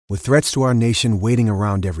With threats to our nation waiting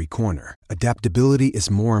around every corner, adaptability is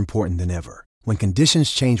more important than ever. When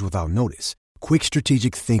conditions change without notice, quick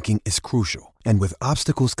strategic thinking is crucial. And with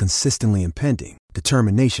obstacles consistently impending,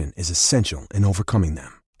 determination is essential in overcoming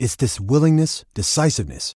them. It's this willingness,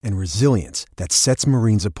 decisiveness, and resilience that sets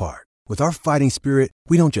Marines apart. With our fighting spirit,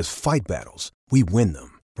 we don't just fight battles, we win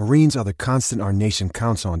them. Marines are the constant our nation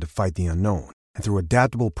counts on to fight the unknown. And through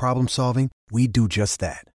adaptable problem solving, we do just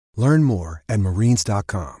that. Learn more at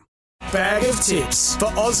marines.com. Bag of tips for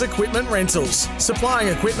Oz Equipment Rentals. Supplying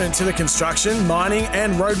equipment to the construction, mining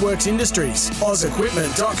and roadworks industries.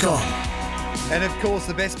 OzEquipment.com. And of course,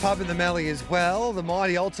 the best pub in the Mallee as well, the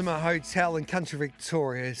mighty Ultima Hotel in Country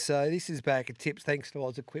Victoria. So this is Bag of Tips thanks to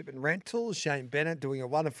Oz Equipment Rentals. Shane Bennett doing a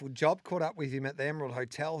wonderful job. Caught up with him at the Emerald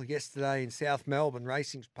Hotel yesterday in South Melbourne,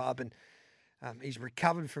 Racing's pub, and he's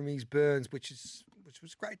recovered from his burns, which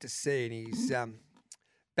was great to see. And he's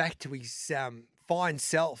back to his fine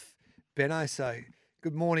self, Benno. So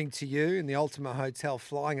good morning to you in the Ultima Hotel,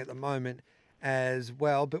 flying at the moment as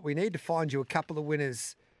well. But we need to find you a couple of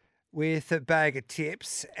winners with a bag of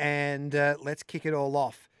tips, and let's kick it all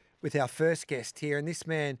off with our first guest here. And this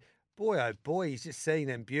man, boy, oh boy, he's just seeing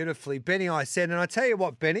them beautifully. Benny, I said, and I tell you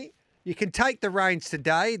what, Benny, you can take the reins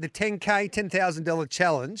today, the 10K, $10,000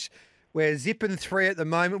 challenge. We're zipping 3 at the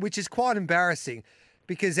moment, which is quite embarrassing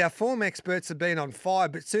because our form experts have been on fire.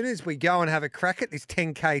 But as soon as we go and have a crack at this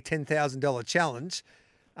 10K, $10,000 challenge,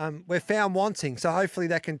 we're found wanting. So hopefully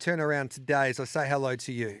that can turn around today as I say hello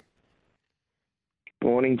to you.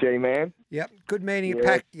 Morning, G-Man. Yep, good meeting you,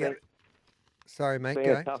 Pack. Yep. Sorry, mate. It's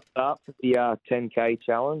Go. been a tough start for the 10K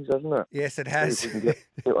challenge, hasn't it? Yes, it has. See if we can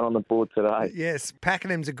get one on the board today. Yes,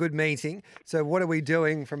 Pakenham's a good meeting. So what are we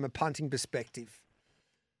doing from a punting perspective?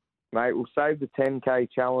 Mate, we'll save the 10K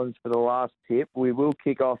challenge for the last tip. We will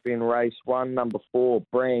kick off in race 1, number 4,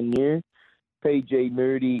 brand new, PG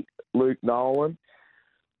Moody, Luke Nolan.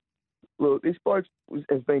 Look, this bloke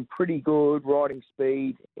has been pretty good riding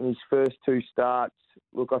speed in his first 2 starts.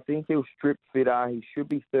 Look, I think he'll strip fitter. He should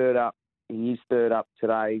be third up. He is third up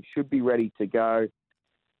today. He should be ready to go.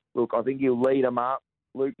 Look, I think he'll lead him up.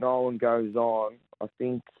 Luke Nolan goes on.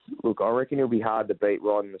 I reckon he'll be hard to beat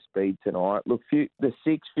riding the speed tonight. Look, the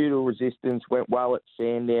 6 Feudal Resistance went well at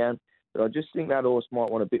Sandown, but I just think that horse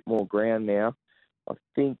might want a bit more ground now. I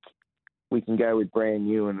think we can go with brand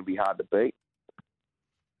new and it'll be hard to beat.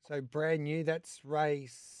 So brand new, that's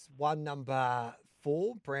race 1, number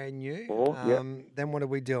 4, brand new. 4, yep. Then what are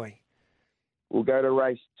we doing? We'll go to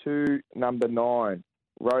race 2, number 9,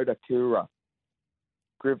 Rhoda Kura.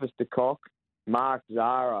 Griffiths de Kock, Mark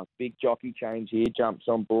Zara, big jockey change here, jumps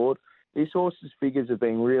on board. This horse's figures have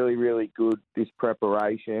been really, really good this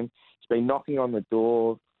preparation. It's been knocking on the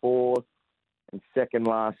door, 4th and 2nd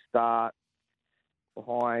last start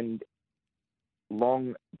behind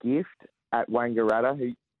Long Gift at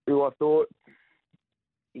Wangaratta, who I thought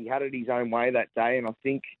he had it his own way that day, and I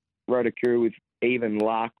think Rhoda Kura with even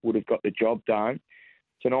luck would have got the job done.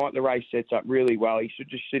 Tonight the race sets up really well. He should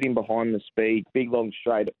just sit in behind the speed, big long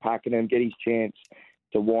straight at Pakenham, get his chance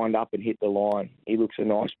to wind up and hit the line. He looks a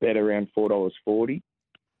nice bet around $4.40.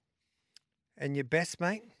 And your best,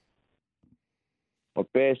 mate? My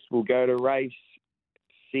best will go to race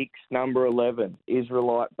 6, number 11,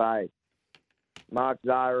 Israelite Bay. Mark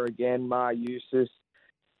Zara again, Mar Eustace.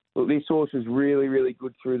 Look, this horse was really, really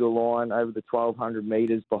good through the line over the 1,200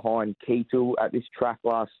 metres behind Keetle at this track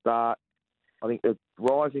last start. I think the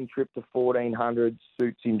rising trip to 1,400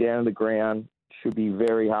 suits him down to the ground. Should be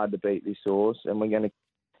very hard to beat this horse, and we're going to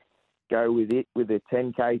go with it with a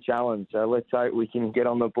 10K challenge. So let's hope we can get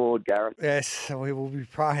on the board, Gareth. Yes, we will be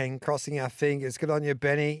praying, crossing our fingers. Good on you,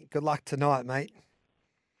 Benny. Good luck tonight, mate.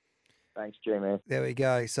 Thanks, G-Man. There we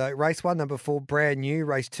go. So race 1, number 4, brand new.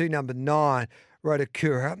 Race 2, number 9, Rhoda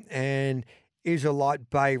Kura. And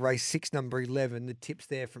Israelite Bay, race 6, number 11. The tips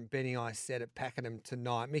there from Benny I said at Pakenham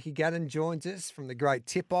tonight. Mickey Gannon joins us from the great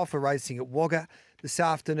tip-off. We're racing at Wagga this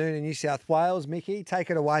afternoon in New South Wales. Mickey,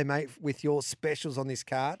 take it away, mate, with your specials on this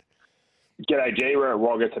card. G'day, G. We're at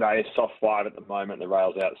Wagga today. Soft 5 at the moment. The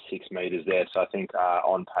rail's out 6 metres there, so I think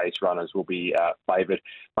on-pace runners will be favoured.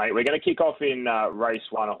 Mate, we're going to kick off in race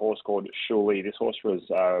 1, a horse called Shuli. This horse was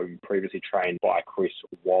previously trained by Chris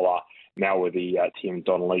Waller, now with the Tim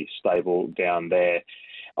Donnelly stable down there.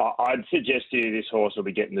 I'd suggest to you this horse will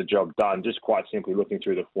be getting the job done, just quite simply looking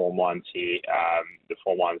through the form lines here. The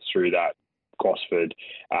form lines through that Gosford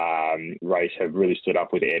race have really stood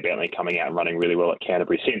up with Air Bentley coming out and running really well at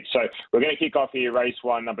Canterbury since. So we're going to kick off here, race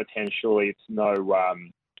 1, number 10, surely. It's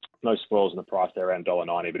no spoils in the price there, around $1.90,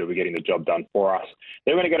 but it'll be getting the job done for us.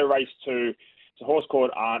 Then we're going to go to race 2. It's a horse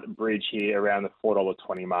called Aunt Bridge here around the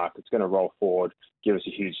 $4.20 mark. It's going to roll forward give us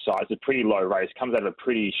a huge size. It's a pretty low race. Comes out of a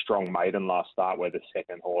pretty strong maiden last start where the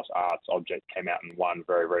second horse, Arts Object, came out and won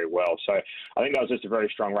very, very well. So I think that was just a very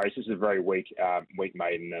strong race. This is a very weak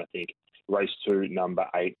maiden, and I think race 2, number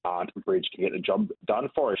 8, Aunt Bridge, can get the job done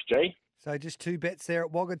for us, G. So just 2 bets there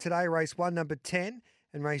at Wagga today, race 1, number 10,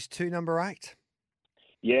 and race 2, number 8.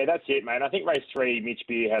 Yeah, that's it, mate. I think race 3, Mitch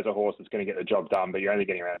Beer has a horse that's going to get the job done, but you're only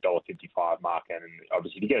getting around $1.55 mark, and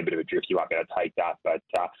obviously if you get a bit of a drift, you won't be able to take that. But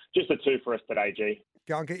just the 2 for us today, G.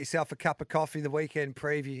 Go and get yourself a cup of coffee, the weekend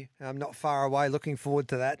preview. Not far away. Looking forward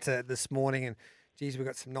to that this morning. And, geez, we've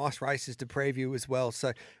got some nice races to preview as well.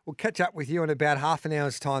 So we'll catch up with you in about half an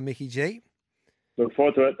hour's time, Mickey G. Look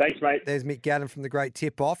forward to it. Thanks, mate. There's Mick Gadden from the Great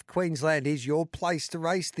Tip-Off. Queensland is your place to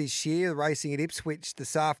race this year. Racing at Ipswich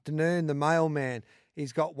this afternoon. The Mailman,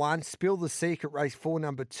 he's got one. Spill the Secret, race 4,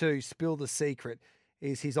 number 2. Spill the Secret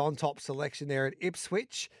is his on-top selection there at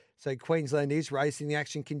Ipswich. So Queensland is racing. The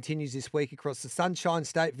action continues this week across the Sunshine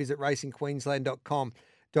State. Visit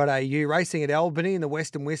racingqueensland.com.au. Racing at Albany in the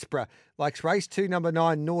Western Whisperer. Likes race 2, number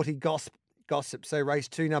 9, Naughty Gossip. So race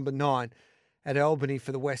 2, number 9 at Albany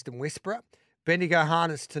for the Western Whisperer. Bendigo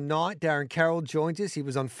Harness tonight. Darren Carroll joins us. He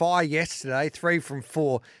was on fire yesterday, 3 from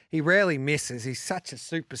 4. He rarely misses. He's such a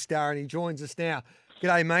superstar, and he joins us now.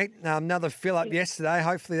 G'day, mate. Another fill-up yesterday.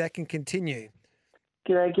 Hopefully that can continue.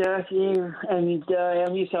 G'day, Gareth. Yeah, and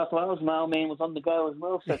our New South Wales mailman was on the go as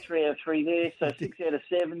well, so 3 out of 3 there, so 6 out of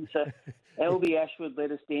 7. So Elby Ashwood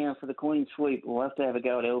let us down for the Queen sweep. We'll have to have a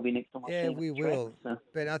go at Elby next time. Yeah, we will. So.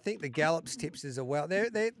 But I think the Gallops tipsters are well.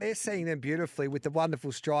 They're seeing them beautifully with the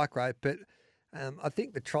wonderful strike rate, but I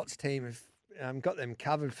think the Trots team have got them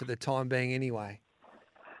covered for the time being anyway.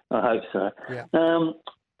 I hope so. Yeah.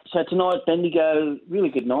 So tonight, Bendigo, really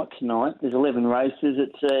good night tonight. There's 11 races.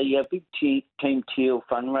 It's a big Team Teal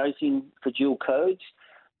fundraising for dual codes.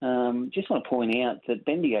 Just want to point out that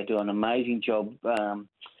Bendigo do an amazing job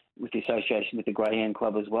with the association with the Greyhound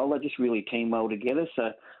Club as well. They just really team well together.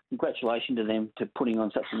 So congratulations to them to putting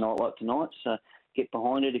on such a night like tonight. So get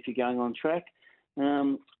behind it if you're going on track.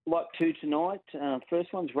 Like 2 tonight.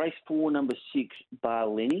 First one's race 4, number 6, Bar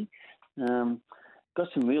Lenny. Got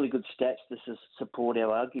some really good stats to support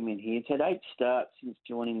our argument here. It's had 8 starts since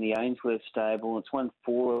joining the Ainsworth stable. It's won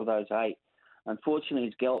 4 of those 8. Unfortunately,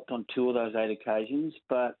 it's galloped on 2 of those 8 occasions,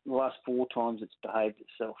 but the last 4 times it's behaved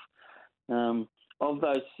itself. Of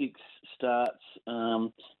those 6 starts,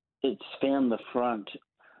 it's found the front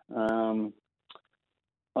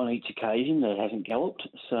on each occasion that it hasn't galloped.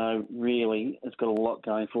 So really, it's got a lot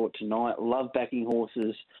going for it tonight. Love backing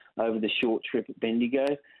horses over the short trip at Bendigo.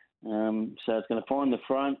 So it's going to find the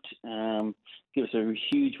front, give us a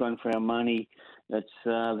huge run for our money. It's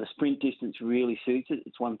the sprint distance really suits it.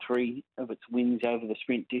 It's won 3 of its wins over the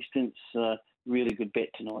sprint distance. Really good bet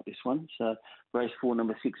tonight, this one. So race 4,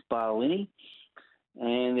 number 6, Bar Lenny.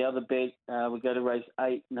 And the other bet, we go to race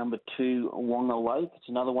 8, number 2, Wonga Lope. It's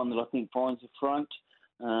another one that I think finds the front.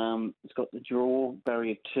 It's got the draw,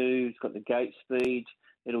 barrier 2. It's got the gate speed.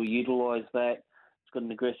 It'll utilise that. Got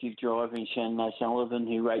an aggressive driver in Shannon O'Sullivan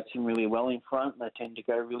who rates him really well in front. They tend to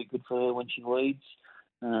go really good for her when she leads.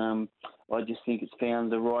 I just think it's found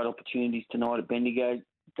the right opportunities tonight at Bendigo. It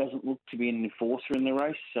doesn't look to be an enforcer in the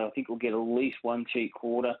race, so I think we'll get at least 1 cheap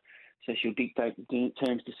quarter. So she'll dictate the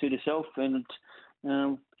terms to suit herself and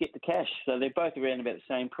get the cash. So they're both around about the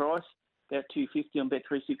same price, about $2.50 on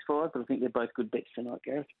Bet365, but I think they're both good bets tonight,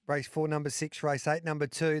 Gareth. Race 4, number 6, race 8, number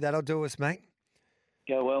 2. That'll do us, mate.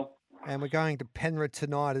 Go well. And we're going to Penrith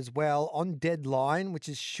tonight as well on Deadline, which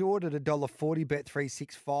is short at $1.40,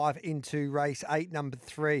 Bet365 into race 8, number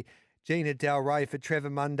 3, Gina Del Rey for Trevor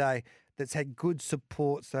Monday. That's had good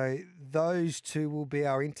support. So those 2 will be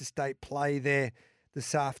our interstate play there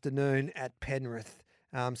this afternoon at Penrith.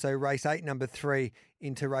 So race 8, number 3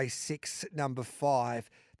 into race 6, number 5.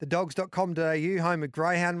 Thedogs.com.au, home of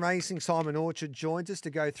Greyhound Racing. Simon Orchard joins us to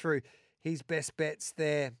go through his best bets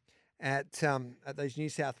there at those New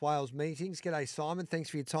South Wales meetings. G'day, Simon. Thanks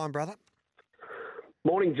for your time, brother.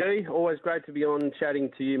 Morning, G. Always great to be on chatting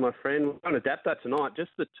to you, my friend. We're going to adapt that tonight. Just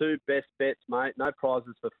the 2 best bets, mate. No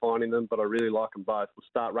prizes for finding them, but I really like them both. We'll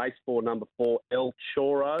start race 4, number 4, El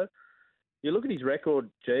Choro. You look at his record,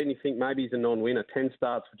 G, and you think maybe he's a non-winner. 10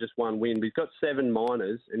 starts for just 1 win, but he's got 7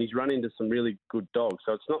 minors, and he's run into some really good dogs.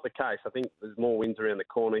 So it's not the case. I think there's more wins around the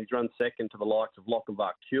corner. He's run second to the likes of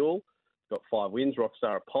Lochinvar Kuhl. Got 5 wins.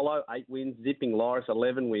 Rockstar Apollo, 8 wins. Zipping Loris,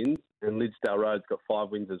 11 wins. And Lidsdale Road's got 5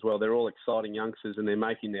 wins as well. They're all exciting youngsters and they're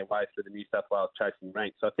making their way through the New South Wales chasing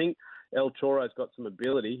ranks. So I think El Choro's got some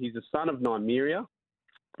ability. He's a son of Nymeria.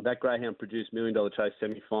 That greyhound produced $1 Million Chase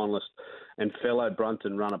semi-finalist and fellow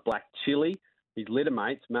Brunton runner Black Chili. His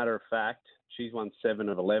littermates, matter of fact, She's won 7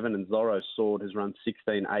 of 11, and Zorro Sword has run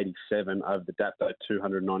 16.87 over the Dapto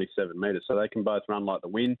 297 metres. So they can both run like the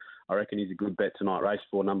wind. I reckon he's a good bet tonight. Race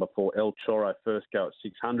 4, number 4, El Choro, first go at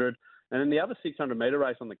 600. And then the other 600-metre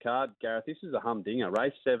race on the card, Gareth, this is a humdinger.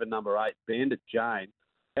 Race 7, number 8, Bandit Jane.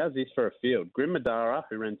 How's this for a field? Grim Madara,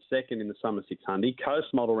 who ran second in the Summer 600. Coast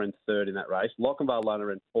Model ran third in that race. Lochinvar Lona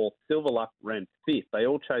ran fourth. Silver Luck ran fifth. They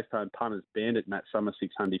all chased home punters Bandit in that Summer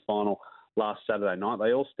 600 final last Saturday night.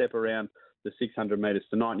 They all step around the 600 metres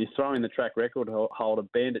tonight. And you throw in the track record holder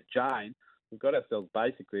Bandit Jane. We've got ourselves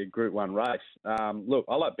basically a Group 1 race. Look,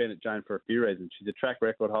 I like Bandit Jane for a few reasons. She's a track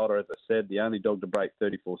record holder, as I said, the only dog to break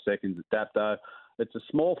 34 seconds at Dapto. It's a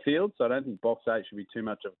small field, so I don't think box 8 should be too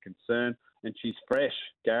much of a concern. And she's fresh,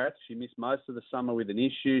 Gareth. She missed most of the summer with an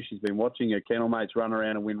issue. She's been watching her kennel mates run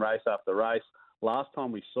around and win race after race. Last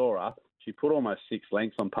time we saw her, she put almost 6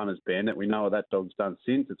 lengths on punters Bandit. We know what that dog's done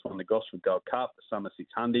since. It's won the Gosford Gold Cup, the Summer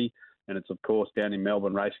 600, and it's, of course, down in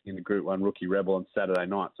Melbourne racing in the Group 1 Rookie Rebel on Saturday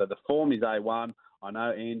night. So the form is A1. I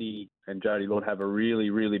know Andy and Jody Lord have a really,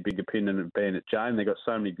 really big opinion of Bandit Jane. They've got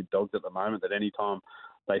so many good dogs at the moment that any time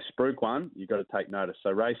they spruik one, you've got to take notice.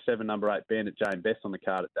 So race 7, number 8, Bandit Jane, best on the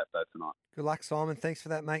card at Dapto tonight. Good luck, Simon. Thanks for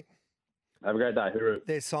that, mate. Have a great day. Hooroo.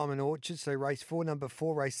 There's Simon Orchard. So race 4, number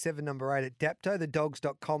 4, race 7, number 8 at Dapto,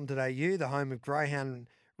 thedogs.com.au, the home of greyhound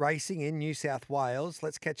racing in New South Wales.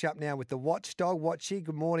 Let's catch up now with the Watchdog. Watchy,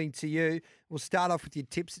 good morning to you. We'll start off with your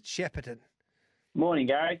tips at Shepparton. Morning,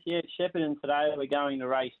 Gareth. Yeah, Shepparton today. We're going to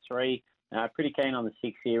race 3. Pretty keen on the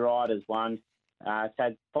 6-year Riders one. It's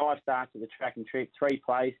had 5 starts at the track and trip, 3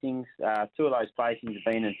 placings. 2 of those placings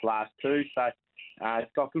have been in its last 2. So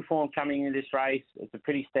it's got good form coming into this race. It's a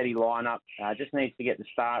pretty steady lineup. Just needs to get the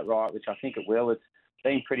start right, which I think it will. It's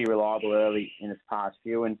been pretty reliable early in its past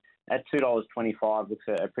few. And at $2.25 looks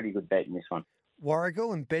a pretty good bet in this one.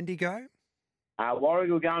 Warragul and Bendigo?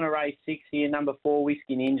 Warragul going to race 6 here, number 4,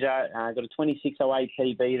 Whiskey Ninja. Got a 26.08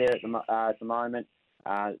 PB there at the moment.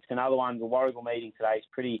 It's another one. The Warragul meeting today is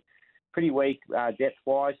pretty weak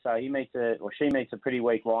depth-wise, so she meets a pretty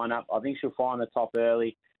weak lineup. I think she'll find the top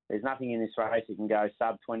early. There's nothing in this race that can go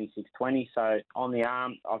sub 26.20, so on the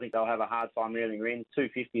arm, I think they'll have a hard time reeling her in.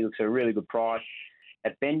 $2.50 looks a really good price.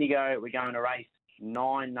 At Bendigo, we're going to race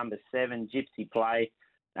 9, number 7, Gypsy Play.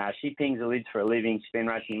 She pings the lids for a living. She's been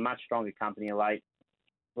racing much stronger company of late.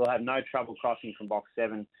 We'll have no trouble crossing from box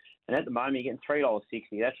 7. And at the moment, you're getting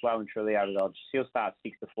 $3.60. That's well and truly over the odds. She'll start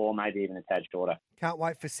 6 to 4, maybe even a tad shorter. Can't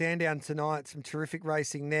wait for Sandown tonight. Some terrific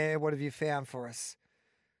racing there. What have you found for us?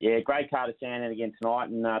 Yeah, great card at Sandown again tonight.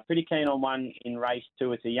 And pretty keen on one in race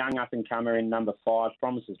 2. It's a young up-and-comer in number 5,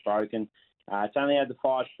 Promises Broken. It's only had the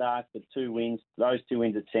 5 starts, but 2 wins. Those 2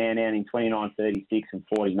 wins at Sandown in 29.36 and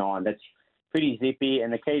 49. That's pretty zippy.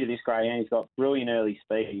 And the key to this greyhound, he's got brilliant early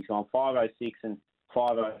speed. He's gone 5.06 and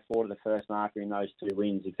 5.04 to the first marker in those 2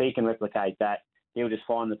 wins. If he can replicate that, he'll just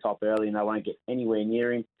find the top early and they won't get anywhere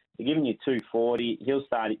near him. They're giving you $2.40. He'll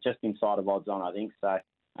start it just inside of odds on, I think. So,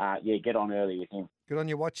 get on early with him. Good on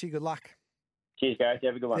you, Watchy. Good luck. Cheers, guys.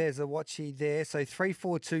 Have a good one. There's a Watchy there. So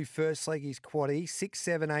 3-4-2 first leg is quaddie,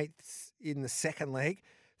 6-7-8 in the second leg,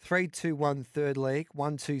 3-2-1 third leg,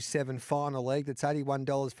 1-2-7 final leg. That's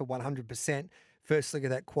 $81 for 100%. First leg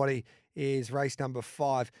of that quaddie is race number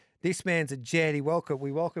 5. This man's a jet.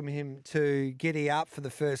 We welcome him to Giddy Up for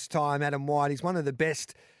the first time. Adam White. He's one of the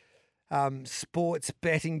best sports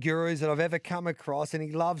betting gurus that I've ever come across, and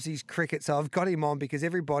he loves his cricket. So I've got him on because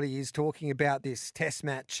everybody is talking about this test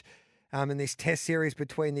match and this test series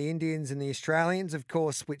between the Indians and the Australians, of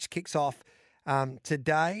course, which kicks off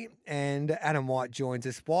today. And Adam White joins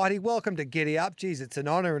us. Whitey, welcome to Giddy Up. Geez, it's an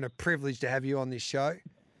honour and a privilege to have you on this show.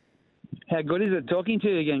 How good is it talking to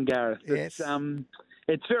you again, Gareth? Yes.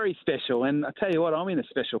 It's very special, and I tell you what, I'm in a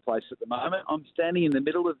special place at the moment. I'm standing in the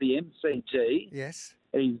middle of the MCG. Yes.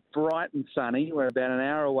 It's bright and sunny. We're about an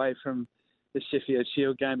hour away from the Sheffield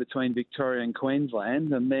Shield game between Victoria and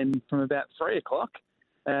Queensland, and then from about 3 o'clock,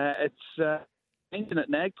 it's engine at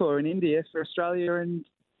Nagpur in India for Australia and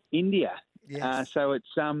India. Yes. So it's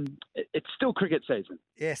still cricket season.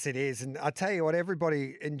 Yes, it is. And I tell you what,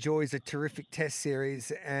 everybody enjoys a terrific test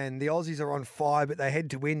series, and the Aussies are on fire, but they head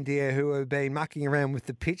to India, who have been mucking around with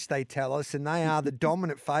the pitch, they tell us, and they are the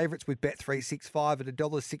dominant favourites with Bet365 at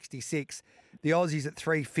 $1.66. The Aussies at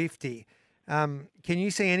 $3.50. Can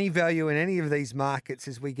you see any value in any of these markets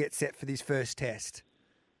as we get set for this first test?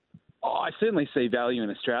 Oh, I certainly see value in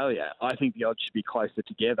Australia. I think the odds should be closer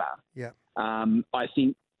together. Yeah. I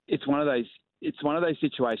think it's one of those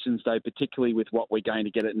situations, though, particularly with what we're going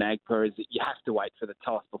to get at Nagpur, is that you have to wait for the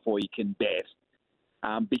toss before you can bet,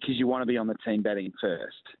 because you want to be on the team betting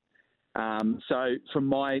first. So from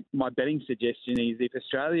my betting suggestion is if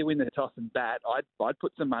Australia win the toss and bat, I'd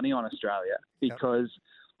put some money on Australia because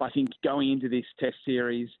I think going into this Test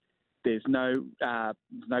series, there's no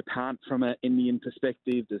Pant from an Indian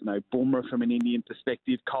perspective. There's no Bumrah from an Indian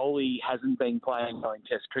perspective. Kohli hasn't been playing in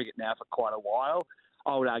Test cricket now for quite a while.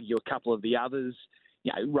 I would argue a couple of the others,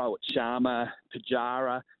 Rohit Sharma,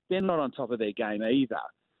 Pujara, they're not on top of their game either.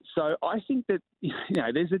 So I think that,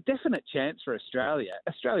 there's a definite chance for Australia.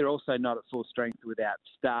 Australia also not at full strength without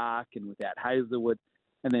Stark and without Hazlewood,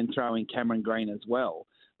 and then throw in Cameron Green as well.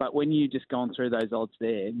 But when you've just gone through those odds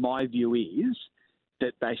there, my view is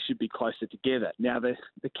that they should be closer together. Now, the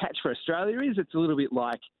catch for Australia is it's a little bit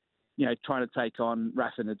like, trying to take on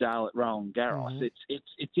Rafa Nadal at Roland Garros. Mm-hmm.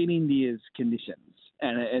 It's in India's conditions,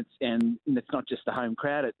 and it's not just the home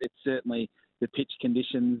crowd. It's certainly the pitch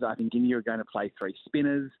conditions. I think India are going to play 3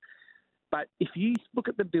 spinners. But if you look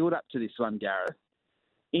at the build-up to this one, Gareth,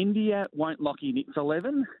 India won't lock in its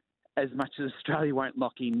 11 as much as Australia won't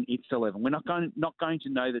lock in its 11. We're not going to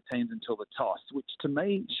know the teams until the toss, which to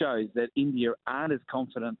me shows that India aren't as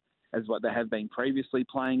confident as what they have been previously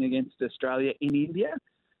playing against Australia in India.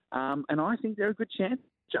 And I think they're a good chance,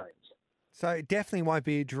 James. So it definitely won't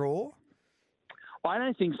be a draw? I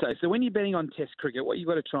don't think so. So when you're betting on Test cricket, what you've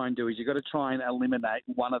got to try and do is you've got to try and eliminate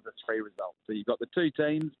one of the 3 results. So you've got the 2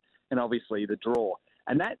 teams and obviously the draw.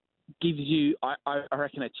 And that gives you, I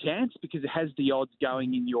reckon, a chance because it has the odds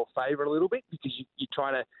going in your favour a little bit because you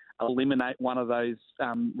try to eliminate one of those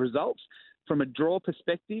results. From a draw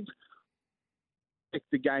perspective,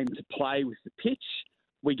 expect the game to play with the pitch.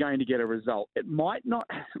 We're going to get a result. It might not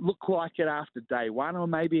look like it after day 1 or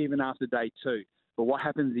maybe even after day 2. But what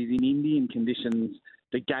happens is in Indian conditions,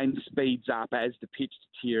 the game speeds up as the pitch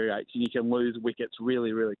deteriorates and you can lose wickets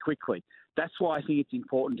really, really quickly. That's why I think it's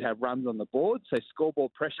important to have runs on the board. So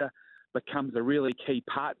scoreboard pressure becomes a really key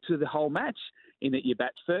part to the whole match in that you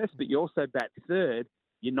bat first, but you also bat third.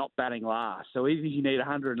 You're not batting last. So even if you need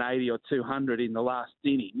 180 or 200 in the last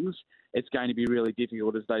innings, it's going to be really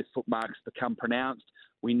difficult as those footmarks become pronounced.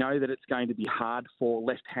 We know that it's going to be hard for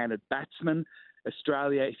left-handed batsmen.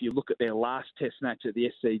 Australia, if you look at their last Test match at the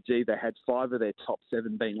SCG, they had 5 of their top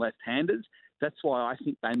 7 being left-handers. That's why I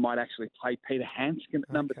think they might actually play Peter Handscomb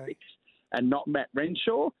at number 6 and not Matt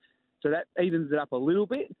Renshaw. So that evens it up a little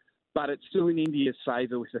bit, but it's still in India's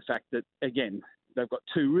favour with the fact that, again, they've got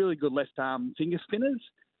 2 really good left-arm finger spinners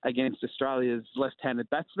against Australia's left-handed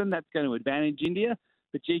batsmen. That's going to advantage India.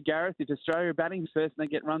 But, gee, Gareth, if Australia are batting first and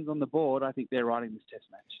they get runs on the board, I think they're right in this Test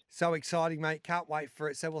match. So exciting, mate. Can't wait for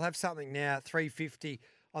it. So we'll have something now, $3.50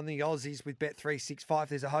 on the Aussies with Bet365.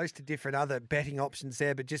 There's a host of different other betting options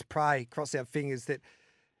there, but just pray, cross our fingers, that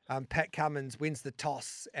Pat Cummins wins the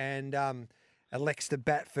toss and elects to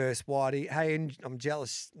bat first, Whitey. Hey, I'm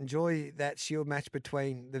jealous. Enjoy that Shield match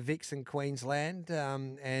between the Vics and Queensland.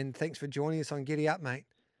 And thanks for joining us on Giddy Up, mate.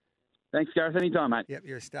 Thanks, Gareth. Anytime, mate. Yep,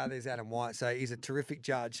 you're a star. There's Adam White. So he's a terrific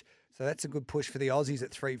judge. So that's a good push for the Aussies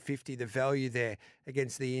at $3.50, the value there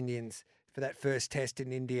against the Indians for that first Test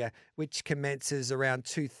in India, which commences around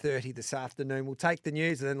 2:30 this afternoon. We'll take the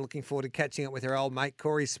news and then looking forward to catching up with our old mate,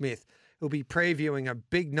 Corey Smith, who'll be previewing a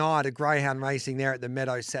big night of greyhound racing there at the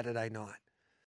Meadows Saturday night.